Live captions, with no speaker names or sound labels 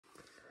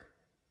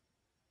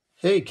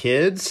Hey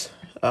kids,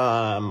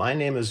 my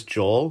name is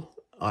Joel.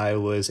 I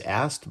was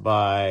asked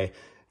by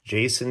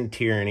Jason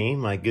Tierney,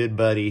 my good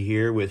buddy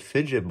here with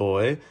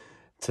FidgetBoy,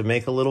 to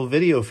make a little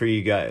video for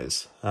you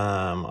guys.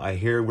 I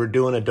hear we're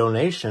doing a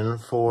donation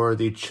for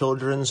the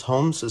Children's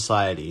Home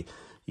Society.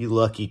 You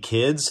lucky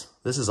kids,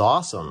 this is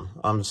awesome.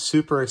 I'm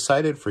super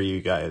excited for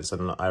you guys,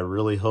 and I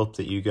really hope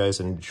that you guys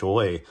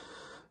enjoy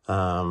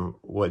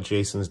what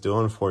Jason's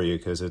doing for you,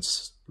 because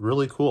it's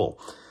really cool.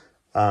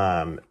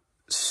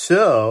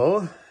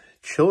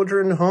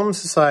 Children Home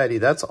Society,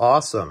 that's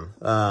awesome.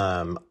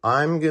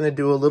 I'm going to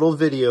do a little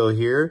video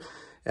here,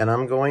 and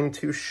I'm going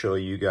to show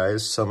you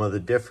guys some of the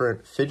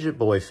different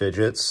FidgetBoy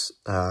fidgets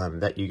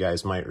that you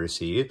guys might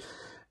receive.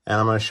 And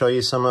I'm going to show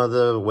you some of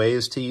the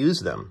ways to use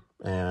them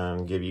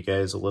and give you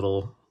guys a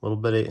little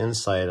bit of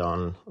insight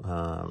on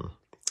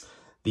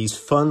these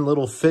fun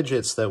little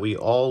fidgets that we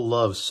all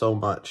love so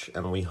much,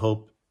 and we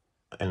hope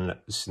and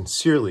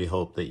sincerely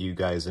hope that you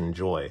guys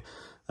enjoy.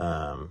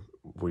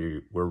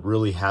 We're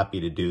really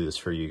happy to do this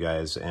for you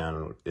guys,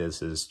 and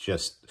this is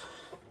just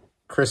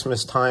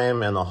Christmas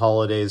time, and the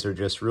holidays are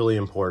just really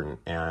important,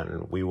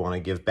 and we want to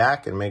give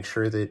back and make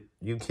sure that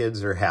you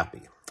kids are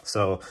happy.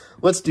 So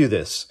let's do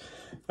this.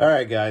 All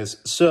right, guys,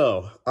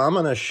 so I'm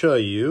going to show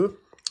you,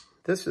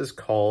 this is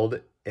called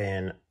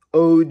an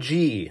OG,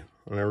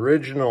 an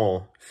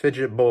original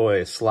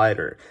FidgetBoy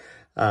slider.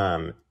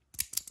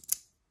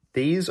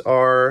 These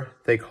are,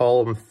 they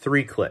call them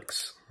 3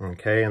 clicks.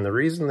 Okay, and the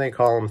reason they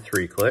call them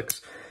 3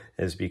 clicks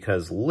is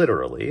because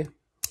literally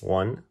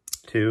 1,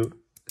 2,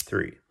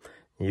 3.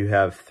 You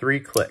have 3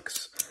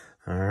 clicks.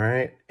 All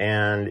right,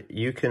 and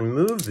you can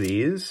move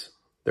these.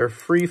 They're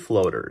free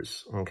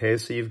floaters. Okay,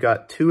 so you've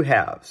got 2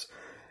 halves,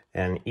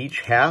 and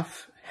each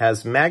half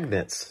has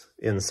magnets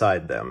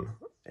inside them,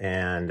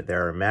 and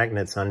there are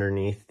magnets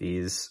underneath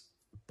these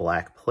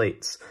black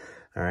plates.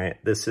 All right,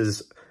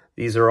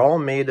 these are all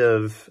made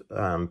of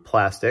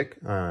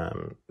plastic,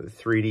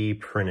 3D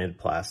printed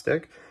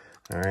plastic.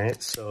 All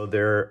right, so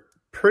they're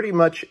pretty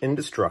much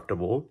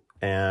indestructible,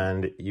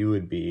 and you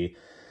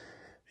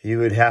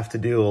would have to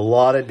do a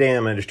lot of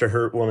damage to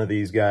hurt one of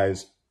these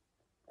guys.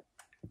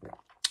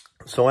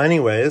 So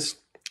anyways,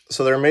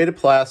 so they're made of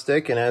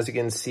plastic, and as you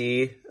can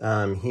see,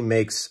 he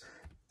makes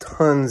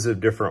tons of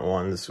different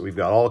ones. We've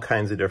got all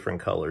kinds of different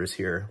colors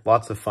here,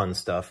 lots of fun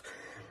stuff.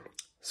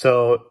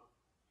 So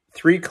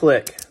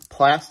 3-click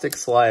plastic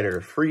slider,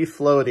 free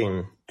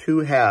floating,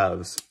 2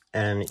 halves,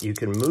 and you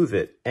can move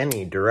it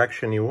any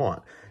direction you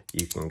want.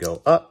 You can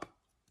go up,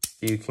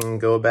 you can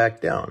go back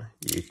down,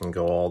 you can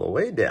go all the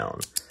way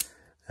down,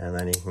 and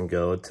then you can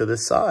go to the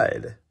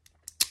side.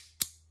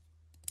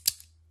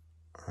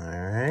 All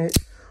right.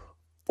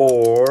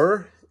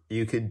 Or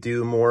you could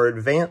do more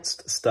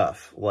advanced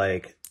stuff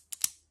like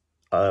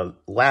a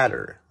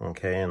ladder,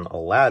 okay? And a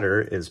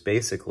ladder is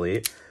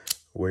basically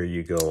where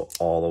you go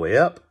all the way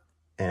up,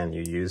 and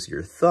you use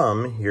your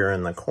thumb here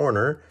in the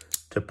corner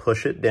to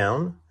push it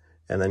down,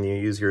 and then you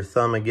use your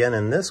thumb again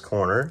in this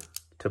corner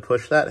to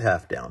push that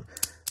half down.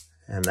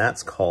 And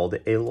that's called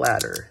a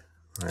ladder.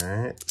 All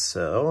right,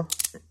 so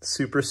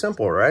super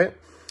simple, right?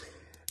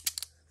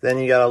 Then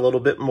you got a little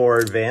bit more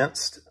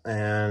advanced,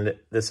 and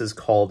this is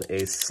called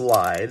a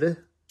slide.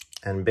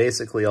 And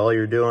basically all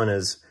you're doing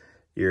is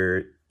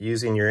you're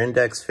using your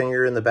index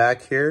finger in the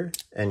back here,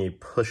 and you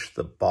push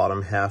the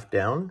bottom half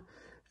down,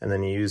 and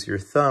then you use your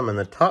thumb in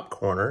the top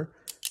corner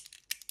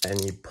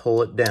and you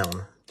pull it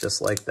down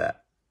just like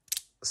that.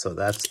 So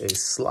that's a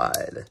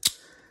slide.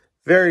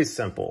 Very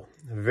simple,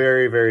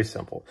 very, very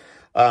simple.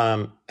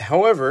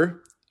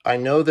 However, I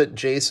know that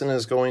Jason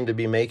is going to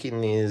be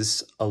making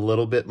these a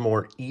little bit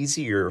more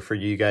easier for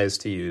you guys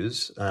to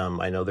use.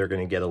 I know they're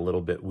going to get a little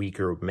bit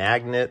weaker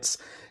magnets,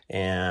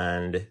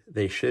 and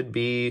they should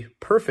be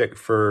perfect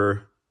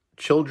for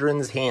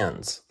children's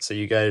hands. So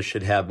you guys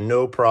should have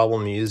no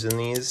problem using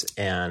these,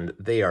 and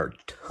they are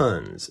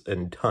tons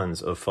and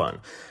tons of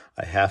fun.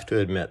 I have to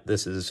admit,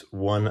 this is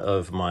one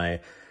of my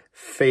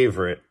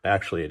favorite,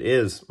 actually it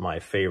is my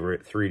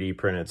favorite 3D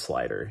printed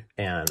slider,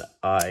 and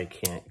I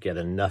can't get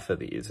enough of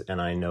these, and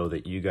I know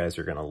that you guys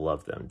are going to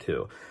love them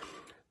too.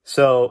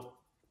 So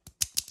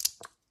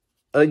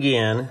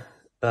again,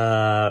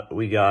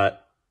 we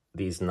got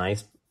these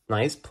nice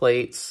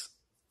plates.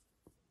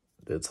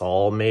 It's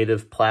all made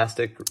of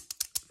plastic,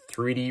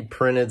 3D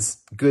printed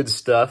good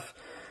stuff.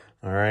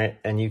 All right,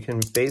 and you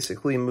can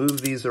basically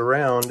move these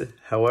around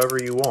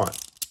however you want.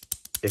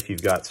 If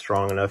you've got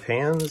strong enough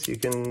hands, you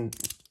could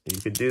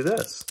do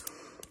this.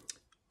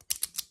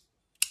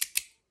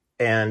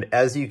 And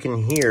as you can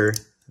hear,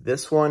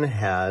 this one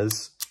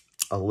has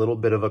a little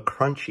bit of a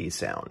crunchy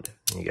sound.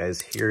 You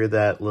guys hear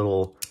that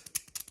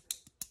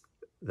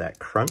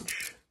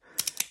crunch?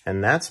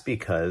 And that's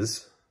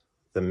because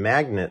the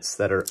magnets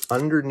that are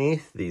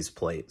underneath these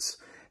plates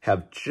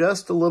have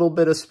just a little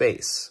bit of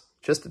space,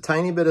 just a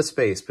tiny bit of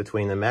space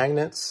between the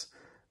magnets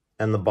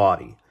and the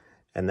body.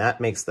 And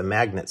that makes the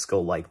magnets go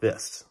like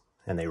this,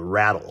 and they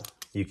rattle.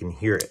 You can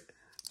hear it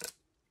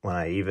when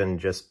I even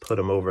just put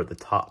them over the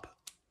top.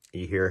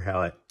 You hear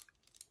how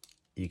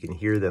you can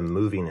hear them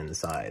moving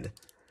inside.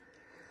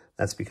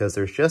 That's because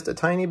there's just a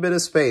tiny bit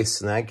of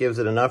space, and that gives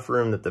it enough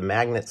room that the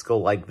magnets go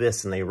like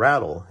this and they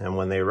rattle. And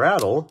when they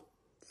rattle,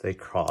 they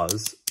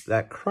cause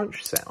that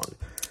crunch sound.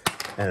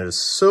 And it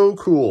is so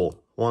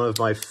cool. One of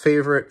my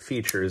favorite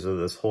features of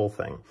this whole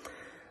thing.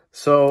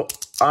 So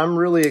I'm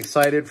really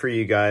excited for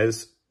you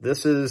guys.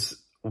 This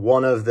is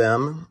one of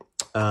them.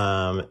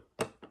 I'm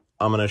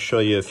going to show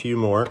you a few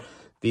more.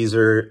 These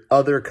are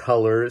other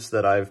colors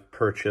that I've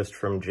purchased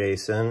from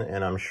Jason,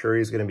 and I'm sure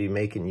he's going to be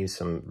making you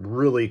some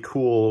really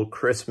cool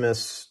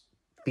Christmas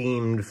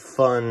themed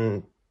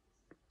fun,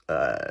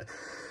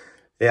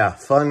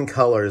 fun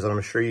colors. And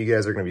I'm sure you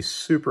guys are going to be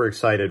super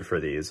excited for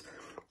these.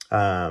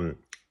 And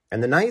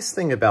the nice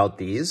thing about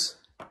these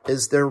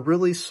is they're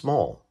really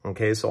small.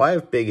 Okay, so I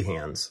have big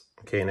hands.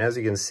 Okay, and as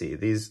you can see,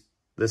 this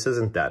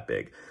isn't that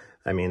big.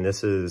 I mean,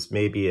 this is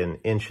maybe 1.5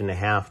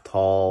 inches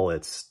tall.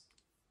 It's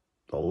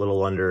a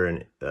little over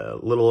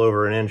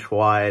an inch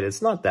wide.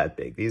 It's not that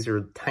big. These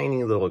are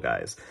tiny little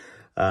guys.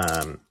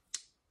 And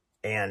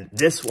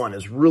this one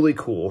is really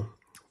cool.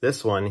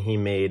 This one he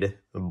made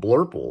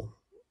blurple,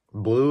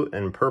 blue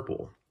and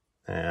purple.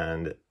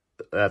 And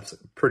that's a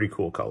pretty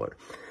cool color.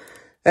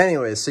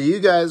 Anyway, so you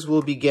guys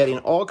will be getting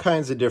all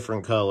kinds of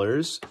different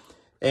colors.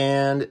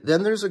 And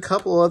then there's a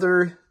couple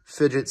other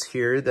fidgets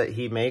here that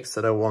he makes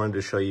that I wanted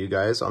to show you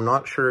guys. I'm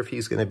not sure if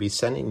he's going to be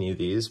sending you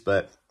these,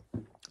 but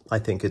I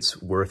think it's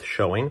worth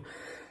showing.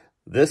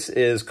 This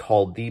is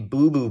called the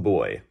Boo Boo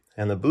Boy,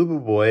 and the Boo Boo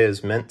Boy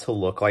is meant to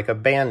look like a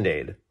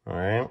Band-Aid, all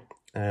right?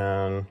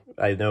 And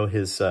I know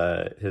his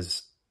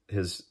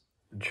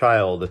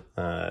child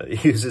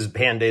uses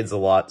Band-Aids a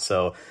lot,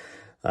 so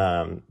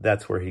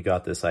that's where he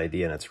got this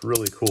idea, and it's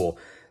really cool.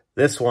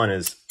 This one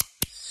is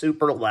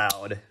super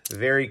loud,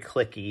 very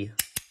clicky,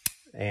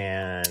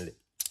 and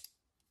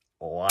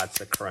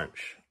lots of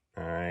crunch,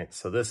 all right?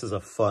 So this is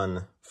a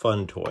fun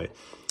toy.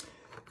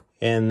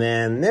 And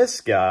then this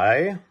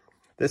guy,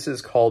 this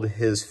is called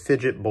his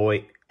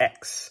FidgetBoy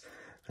X,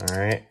 all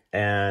right?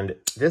 And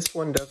this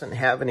one doesn't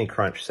have any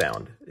crunch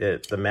sound.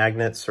 The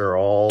magnets are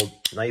all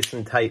nice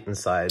and tight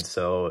inside,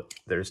 so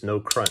there's no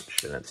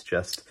crunch, and it's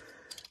just,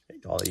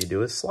 all you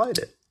do is slide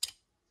it.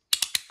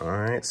 All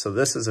right, so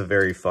this is a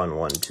very fun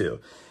one too.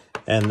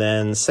 And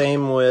then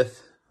same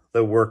with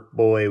the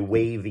Workboy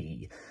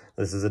Wavy.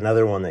 This is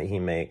another one that he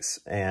makes,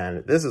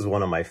 and this is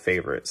one of my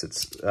favorites.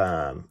 It's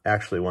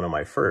actually one of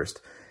my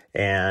first.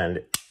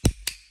 And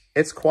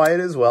it's quiet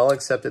as well,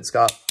 except it's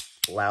got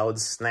loud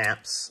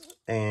snaps,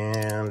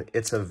 and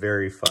it's a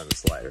very fun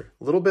slider.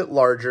 A little bit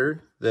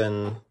larger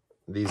than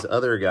these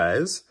other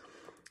guys.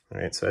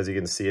 All right, so as you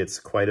can see, it's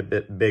quite a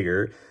bit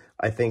bigger.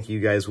 I think you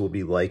guys will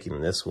be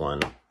liking this one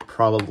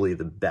probably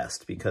the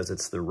best because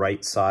it's the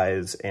right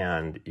size,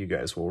 and you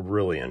guys will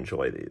really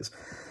enjoy these.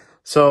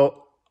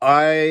 So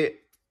I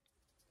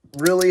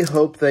really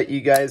hope that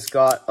you guys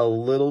got a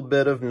little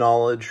bit of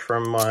knowledge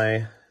from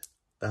my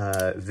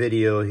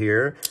video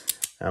here,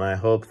 and I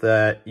hope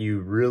that you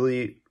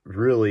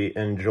really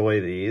enjoy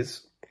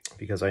these,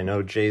 because I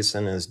know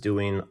Jason is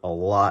doing a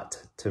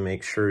lot to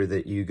make sure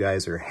that you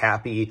guys are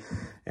happy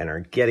and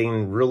are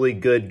getting really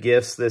good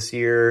gifts this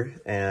year,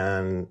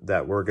 and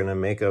that we're going to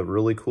make a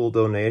really cool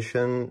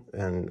donation,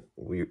 and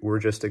we're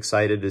just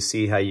excited to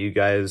see how you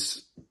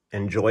guys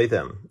enjoy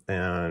them,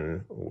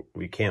 and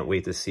we can't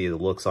wait to see the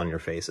looks on your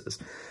faces.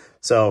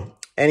 So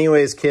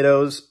anyways,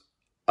 kiddos,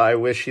 I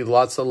wish you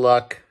lots of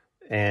luck,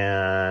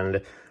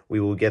 and we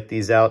will get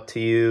these out to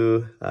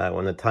you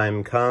when the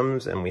time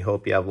comes, and we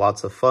hope you have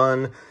lots of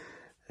fun.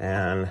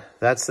 And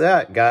that's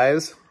that,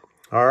 guys.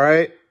 All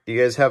right, you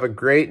guys have a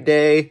great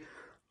day.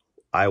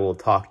 I will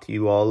talk to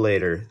you all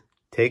later.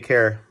 Take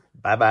care.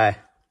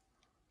 Bye-bye.